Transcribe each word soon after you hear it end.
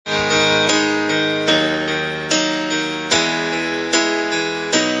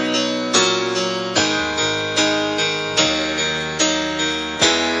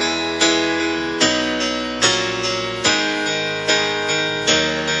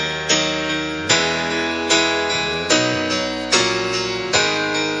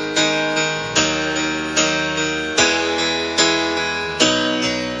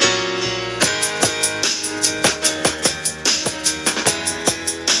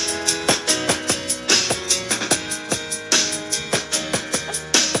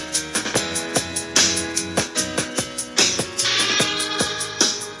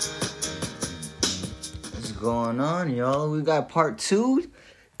We got part 2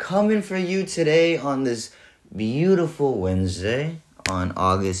 coming for you today on this beautiful Wednesday on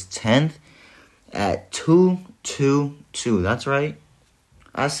August 10th at 2:22. That's right.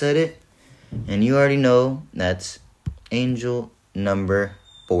 I said it. And you already know that's angel number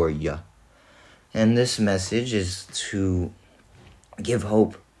for ya. And this message is to give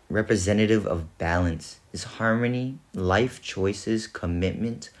hope, representative of balance, is harmony, life choices,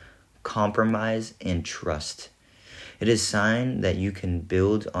 commitment, compromise, and trust. It is a sign that you can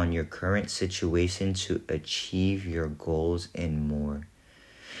build on your current situation to achieve your goals and more.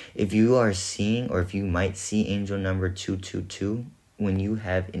 If you are seeing, or if you might see angel number 222, when you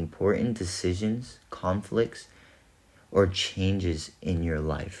have important decisions, conflicts, or changes in your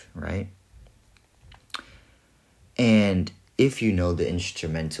life, right? And if you know the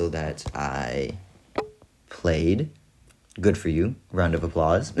instrumental that I played, good for you. Round of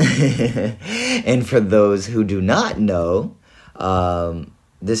applause. And for those who do not know,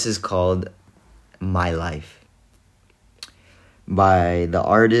 this is called My Life by the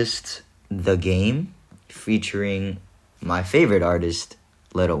artist The Game, featuring my favorite artist,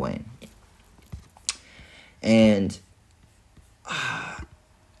 Lil Wayne. And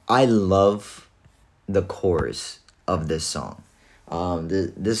I love the chorus of this song.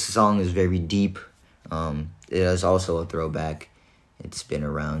 This song is very deep. It is also a throwback. It's been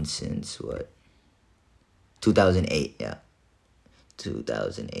around since 2008, yeah.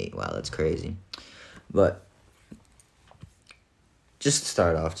 2008, wow, that's crazy. But just to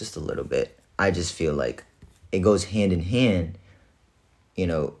start off just a little bit, I just feel like it goes hand in hand,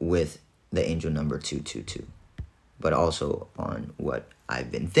 with the angel number 222. But also on what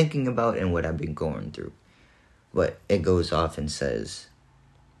I've been thinking about and what I've been going through. But it goes off and says,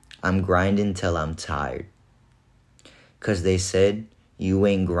 I'm grinding till I'm tired. 'Cause they said you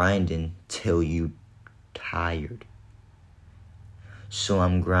ain't grinding till you tired. So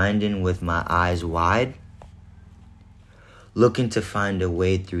I'm grinding with my eyes wide, looking to find a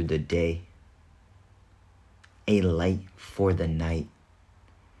way through the day, a light for the night.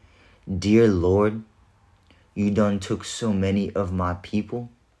 Dear Lord, you done took so many of my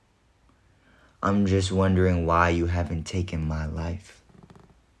people. I'm just wondering why you haven't taken my life.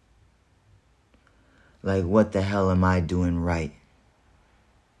 Like, what the hell am I doing right?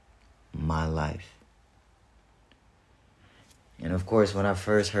 My life. And of course, when I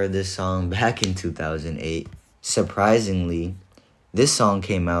first heard this song back in 2008, surprisingly, this song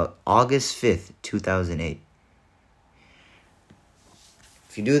came out August 5th, 2008.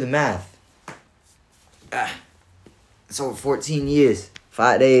 If you do the math, it's over 14 years.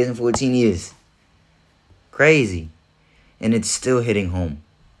 5 days and 14 years. Crazy. And it's still hitting home.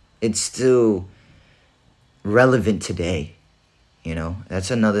 It's still relevant today. That's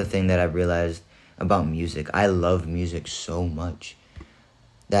another thing that I've realized about music. I love music so much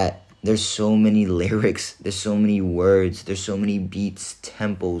that there's so many lyrics, there's so many words, there's so many beats,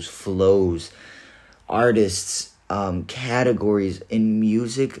 tempos, flows, artists, categories in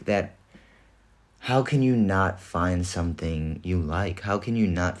music that how can you not find something you like? How can you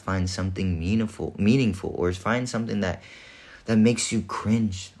not find something meaningful, or find something that makes you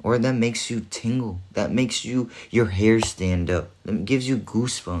cringe, or that makes you tingle, that makes your hair stand up, that gives you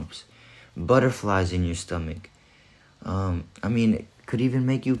goosebumps, butterflies in your stomach. It could even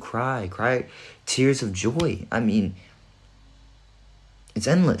make you cry tears of joy. It's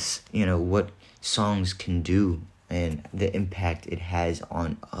endless, what songs can do and the impact it has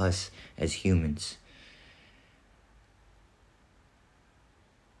on us as humans.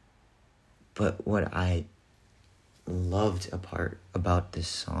 But what I loved about this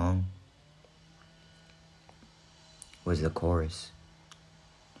song was the chorus.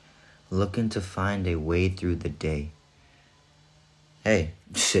 Looking to find a way through the day. Hey,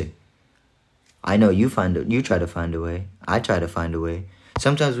 shit. I know you try to find a way. I try to find a way.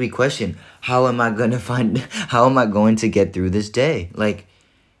 Sometimes we question, how am I going to get through this day? Like,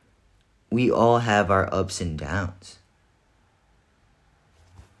 we all have our ups and downs.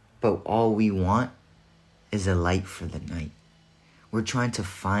 But all we want is a light for the night. We're trying to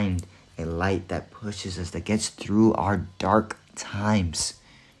find a light that pushes us, that gets through our dark times.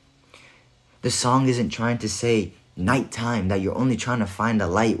 The song isn't trying to say nighttime, that you're only trying to find a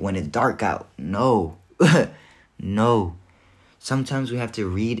light when it's dark out. No. No. Sometimes we have to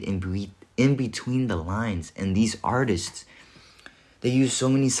read in between the lines. And these artists, they use so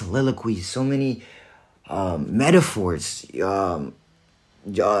many soliloquies, so many metaphors,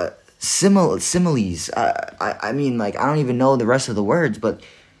 similes. I don't even know the rest of the words, but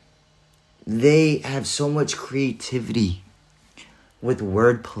they have so much creativity with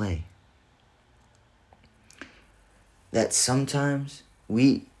wordplay. that sometimes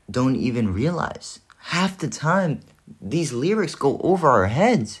we don't even realize. Half the time, these lyrics go over our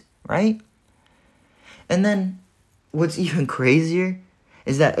heads, right? And then what's even crazier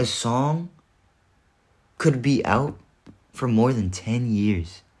is that a song could be out for more than 10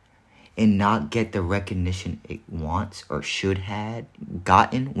 years and not get the recognition it wants or should have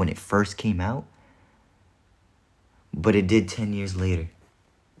gotten when it first came out. But it did 10 years later.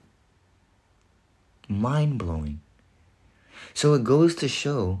 Mind-blowing. So it goes to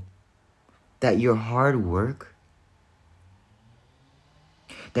show that your hard work,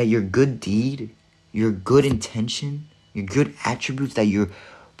 that your good deed, your good intention, your good attributes that you're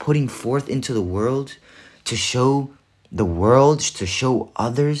putting forth into the world to show the world, to show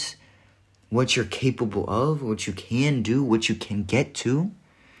others what you're capable of, what you can do, what you can get to.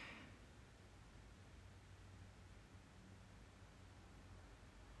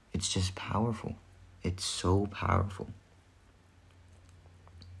 It's just powerful. It's so powerful.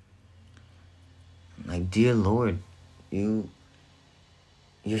 Like, dear Lord, you're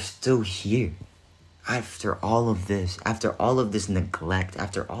still here. After all of this neglect,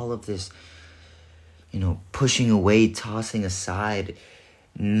 after all of this, pushing away, tossing aside,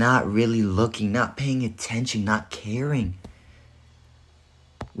 not really looking, not paying attention, not caring,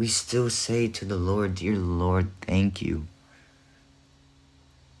 we still say to the Lord, dear Lord, thank you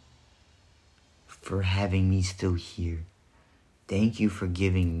for having me still here. Thank you for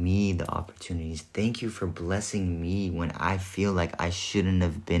giving me the opportunities. Thank you for blessing me when I feel like I shouldn't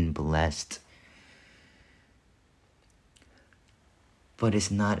have been blessed. But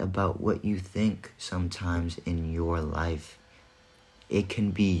it's not about what you think sometimes in your life. It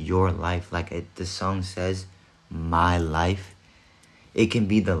can be your life. Like the song says, my life. It can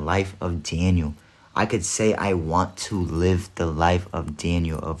be the life of Daniel. I could say I want to live the life of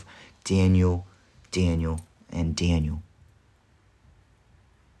Daniel, Daniel, and Daniel.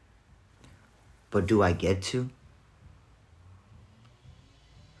 But do I get to?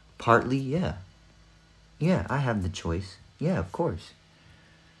 Partly, yeah. Yeah, I have the choice. Yeah, of course.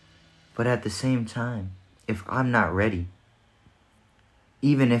 But at the same time, if I'm not ready,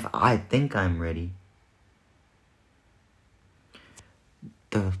 even if I think I'm ready,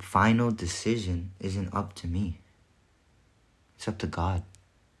 the final decision isn't up to me. It's up to God.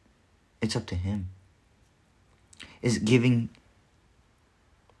 It's up to Him. It's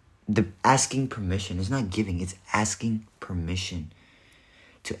asking permission. It's not giving, it's asking permission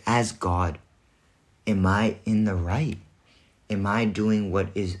to ask God, am I in the right? Am I doing what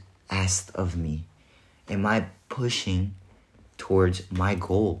is asked of me? Am I pushing towards my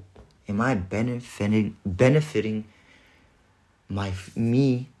goal? Am I benefiting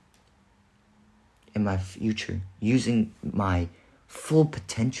me and my future, using my full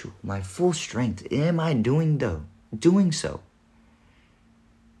potential, my full strength? Am I doing so?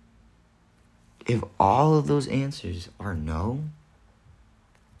 If all of those answers are no,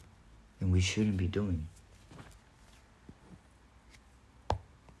 then we shouldn't be doing.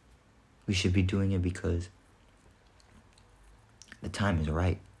 We should be doing it because the time is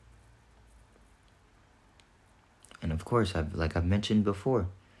right. And of course, I've mentioned before,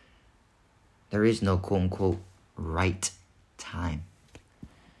 there is no quote-unquote right time.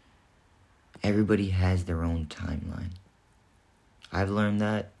 Everybody has their own timeline. I've learned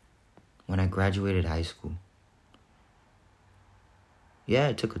that when I graduated high school. Yeah,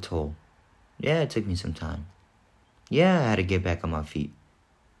 it took a toll. Yeah, it took me some time. Yeah, I had to get back on my feet.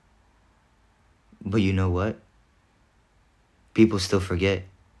 But you know what? People still forget.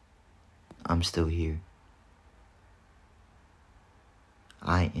 I'm still here.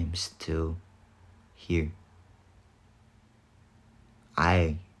 I am still here.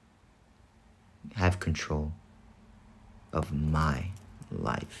 I have control of my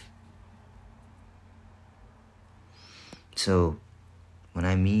life. So, when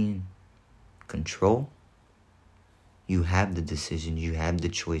I mean control, you have the decisions, you have the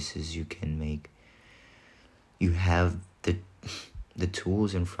choices you can make. You have the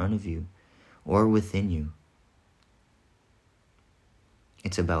tools in front of you or within you.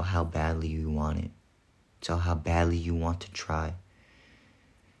 It's about how badly you want it. It's about how badly you want to try.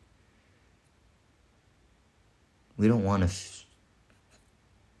 We don't want to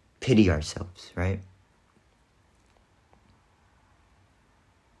pity ourselves, right?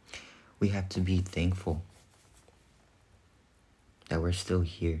 We have to be thankful that we're still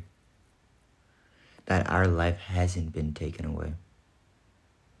here, that our life hasn't been taken away.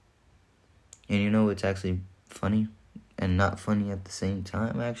 And you know what's actually funny and not funny at the same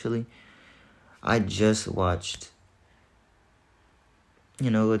time, actually? I just watched,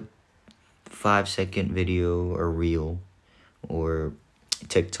 a 5-second video or reel or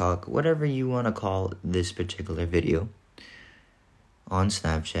TikTok, whatever you want to call this particular video, on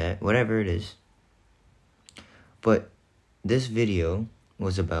Snapchat, whatever it is. But this video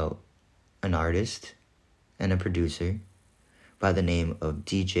was about an artist and a producer by the name of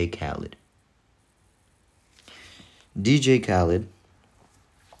DJ Khaled. DJ Khaled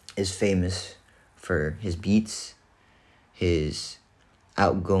is famous for his beats, his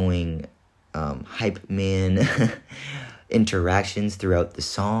outgoing hype man interactions throughout the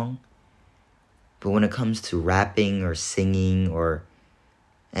song. But when it comes to rapping or singing or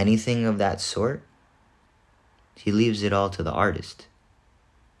anything of that sort, he leaves it all to the artist.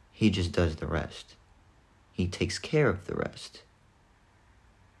 He just does the rest. He takes care of the rest.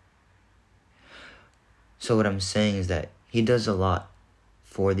 So what I'm saying is that he does a lot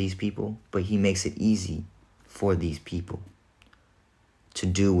for these people, but he makes it easy for these people to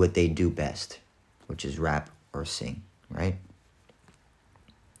do what they do best, which is rap or sing, right?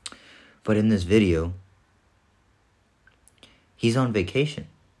 But in this video, he's on vacation.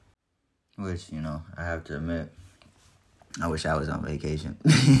 Which, I have to admit, I wish I was on vacation.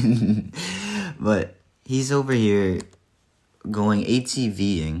 But he's over here going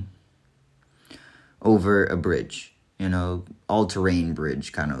ATVing over a bridge, all-terrain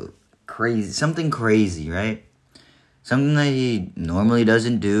bridge, kind of crazy, something crazy, right? Something that he normally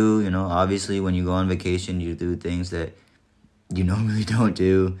doesn't do, obviously when you go on vacation, you do things that you normally don't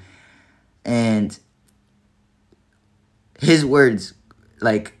do. And his words,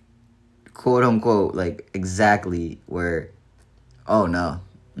 like, quote unquote, like, exactly were, oh, no.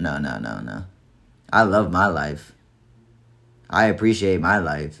 I love my life. I appreciate my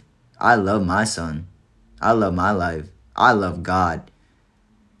life. I love my son. I love my life. I love God.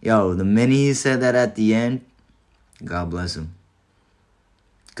 Yo, the minute he said that at the end, God bless him.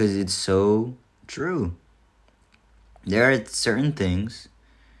 Because it's so true. There are certain things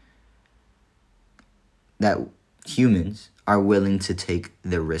that humans are willing to take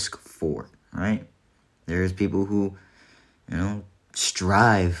the risk for, right? There's people who,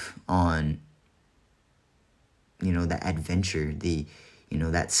 strive on, the adventure, the,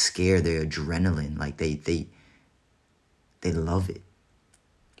 that scare, the adrenaline. Like, they love it.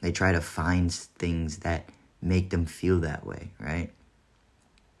 They try to find things that make them feel that way, right?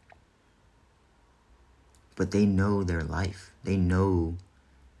 But they know their life. They know,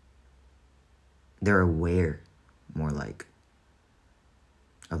 they're aware, more like,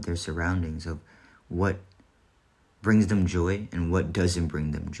 of their surroundings, of what brings them joy and what doesn't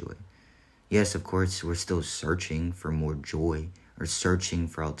bring them joy. Yes, of course, we're still searching for more joy, or searching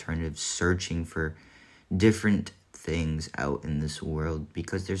for alternatives, searching for different things out in this world,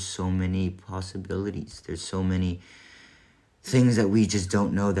 because there's so many possibilities. There's so many things that we just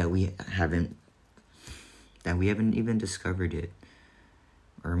don't know, that we haven't even discovered yet,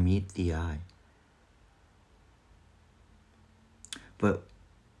 or meet the eye. But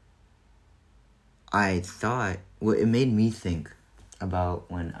I thought, it made me think about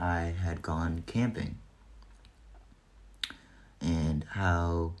when I had gone camping and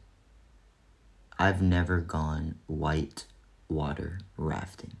how I've never gone white water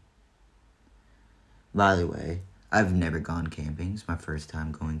rafting. By the way, I've never gone camping. It's my first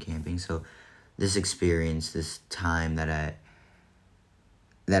time going camping. So this experience, this time that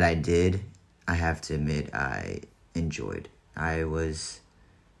I did, I have to admit I enjoyed. I was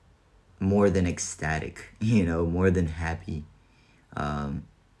more than ecstatic, more than happy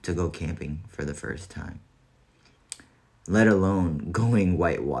to go camping for the first time. Let alone going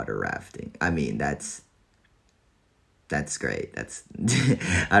whitewater rafting. I mean, that's great. That's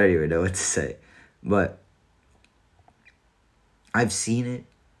I don't even know what to say. But I've seen it.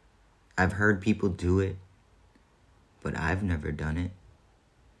 I've heard people do it. But I've never done it.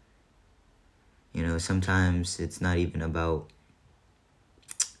 Sometimes it's not even about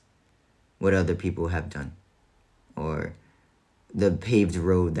what other people have done, or the paved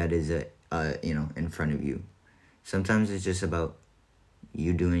road that is in front of you. Sometimes it's just about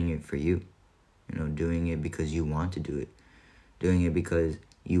you doing it for you, doing it because you want to do it, doing it because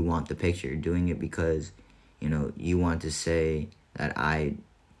you want the picture, doing it because you want to say that I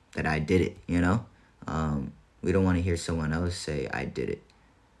did it. We don't want to hear someone else say I did it.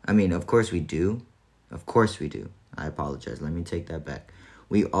 I mean, of course we do. I apologize. Let me take that back.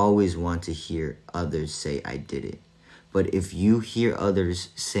 We always want to hear others say I did it. But if you hear others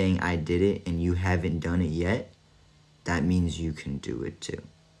saying I did it and you haven't done it yet, that means you can do it too.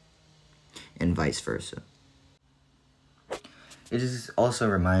 And vice versa. It just also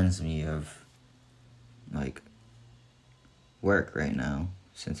reminds me of, like, work right now.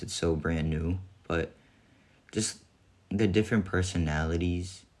 since it's so brand new, but just the different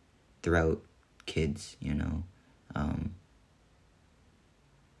personalities throughout kids,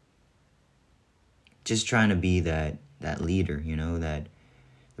 just trying to be that leader, that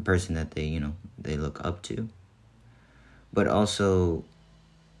the person that they look up to, but also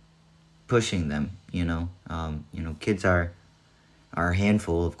pushing them, kids are a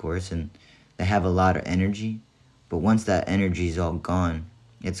handful, of course, and they have a lot of energy, but once that energy is all gone,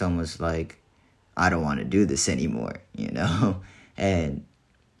 it's almost like, I don't want to do this anymore, and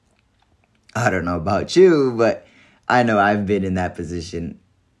I don't know about you, but I know I've been in that position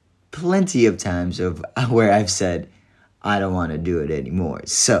plenty of times of where I've said, I don't want to do it anymore.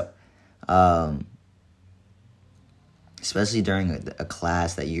 So, especially during a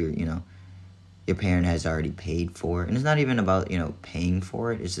class that your parent has already paid for. And it's not even about, paying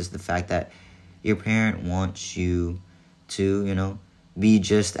for it. It's just the fact that your parent wants you to, be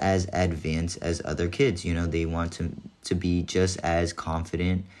just as advanced as other kids. They want to be just as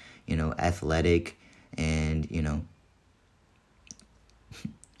confident, athletic, and,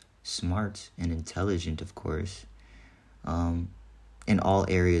 smart and intelligent, of course, in all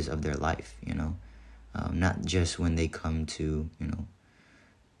areas of their life, not just when they come to,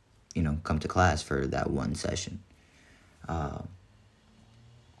 come to class for that one session.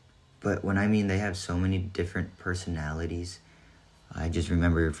 But when I mean they have so many different personalities, I just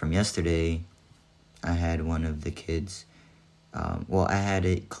remember from yesterday, I had one of the kids, I had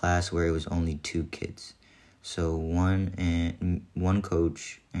a class where it was only 2 kids. So one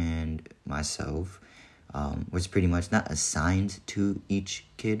coach and myself was pretty much not assigned to each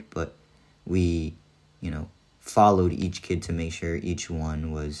kid, but we, followed each kid to make sure each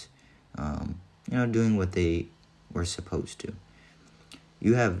one was, doing what they were supposed to.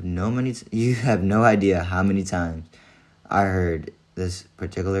 You have no idea how many times I heard this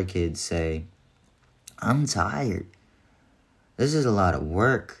particular kid say, I'm tired. This is a lot of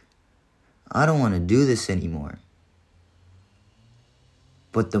work. I don't want to do this anymore.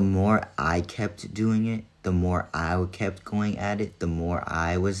 But the more I kept doing it, the more I kept going at it, the more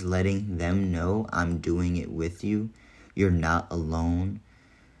I was letting them know, I'm doing it with you. You're not alone.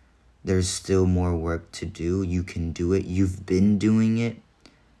 There's still more work to do. You can do it. You've been doing it.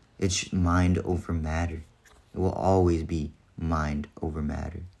 It's mind over matter. It will always be mind over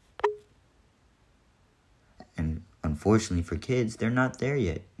matter. And unfortunately for kids, they're not there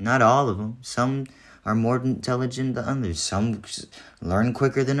yet. Not all of them. Some are more intelligent than others. Some learn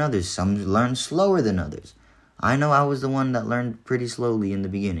quicker than others. Some learn slower than others. I know I was the one that learned pretty slowly in the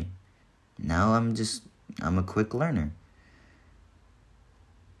beginning. Now I'm a quick learner.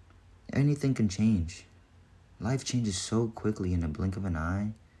 Anything can change. Life changes so quickly in a blink of an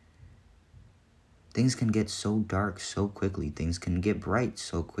eye. Things can get so dark so quickly. Things can get bright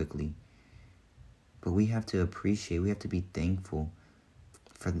so quickly. But we have to appreciate, we have to be thankful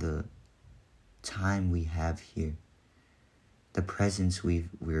for the time we have here. The presence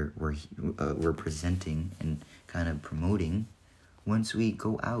we're presenting and kind of promoting once we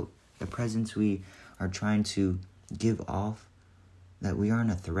go out. The presence we are trying to give off, that we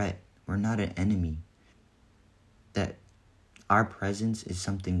aren't a threat. We're not an enemy. That our presence is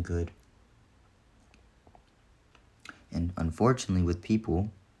something good. And unfortunately with people,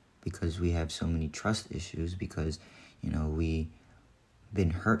 because we have so many trust issues, because, we've been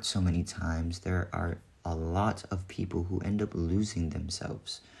hurt so many times, there are a lot of people who end up losing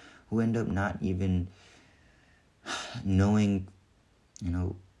themselves, who end up not even knowing,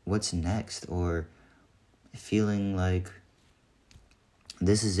 what's next, or feeling like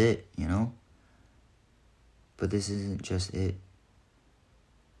this is it, But this isn't just it.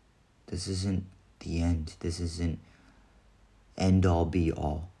 This isn't the end. This isn't end all be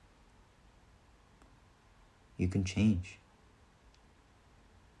all. You can change.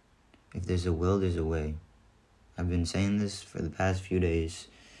 If there's a will, there's a way. I've been saying this for the past few days,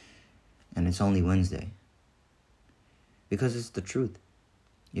 and it's only Wednesday. Because it's the truth.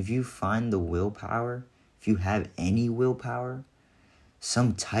 If you find the willpower, if you have any willpower,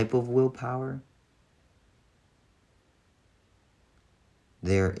 some type of willpower,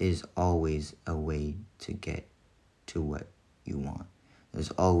 there is always a way to get to what you want.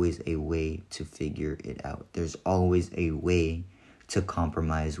 There's always a way to figure it out. There's always a way to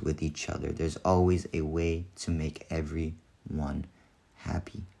compromise with each other. There's always a way to make everyone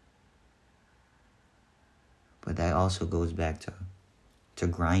happy. But that also goes back to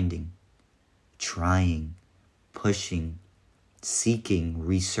grinding, trying, pushing, seeking,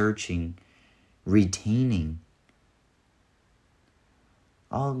 researching, retaining.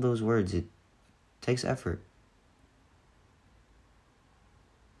 All of those words, it takes effort.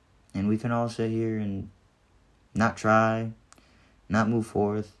 And we can all sit here and not try, not move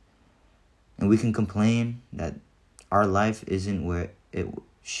forth. And we can complain that our life isn't where it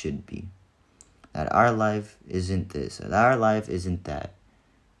should be. That our life isn't this. That our life isn't that.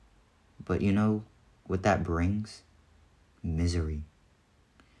 But you know what that brings? Misery.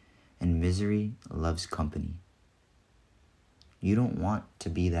 And misery loves company. You don't want to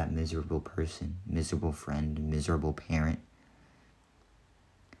be that miserable person, miserable friend, miserable parent.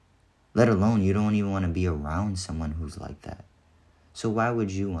 Let alone you don't even want to be around someone who's like that. So why would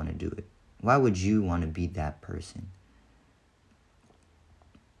you want to do it? Why would you want to be that person?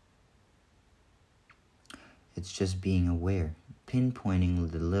 It's just being aware,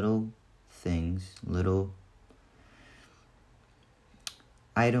 pinpointing the little things, little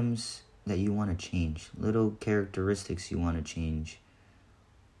items that you want to change, little characteristics you want to change.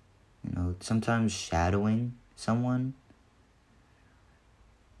 You know, sometimes shadowing someone,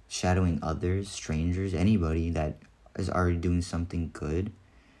 shadowing others, strangers, anybody that is already doing something good,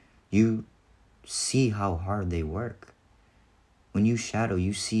 you see how hard they work. When you shadow,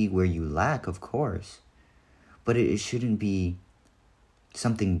 you see where you lack, of course. But it shouldn't be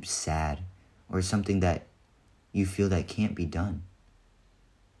something sad or something that you feel that can't be done.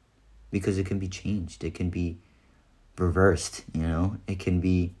 Because it can be changed. It can be reversed, you know. It can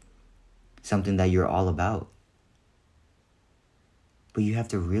be something that you're all about. But you have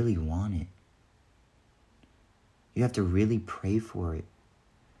to really want it. You have to really pray for it.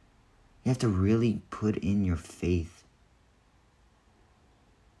 You have to really put in your faith.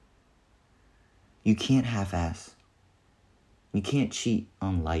 You can't half-ass. You can't cheat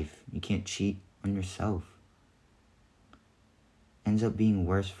on life. You can't cheat on yourself. Ends up being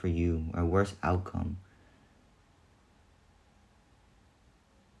worse for you, a worse outcome.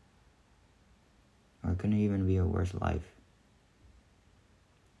 Or it couldn't even be a worse life.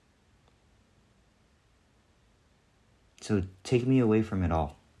 So take me away from it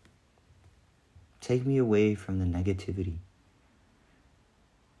all. Take me away from the negativity.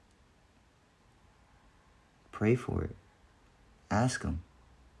 Pray for it. Ask him.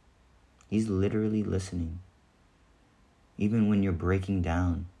 He's literally listening. Even when you're breaking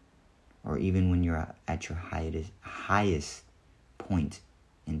down, or even when you're at your highest point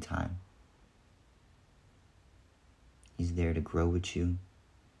in time. He's there to grow with you.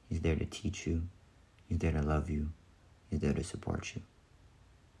 He's there to teach you. He's there to love you. He's there to support you.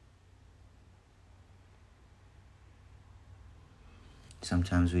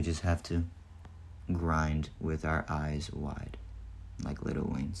 Sometimes we just have to grind with our eyes wide, like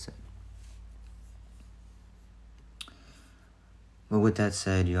Lil Wayne said. But with that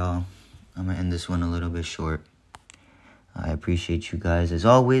said, y'all, I'm going to end this one a little bit short. I appreciate you guys, as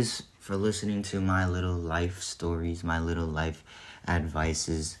always, for listening to my little life stories, my little life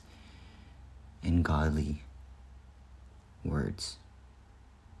advices in godly words.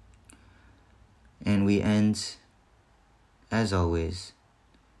 And we end, as always,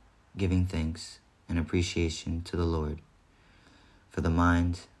 giving thanks and appreciation to the Lord for the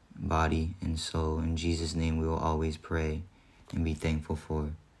mind, body, and soul. In Jesus' name, we will always pray and be thankful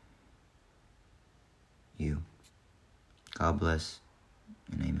for you. God bless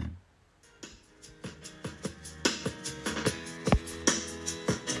and amen.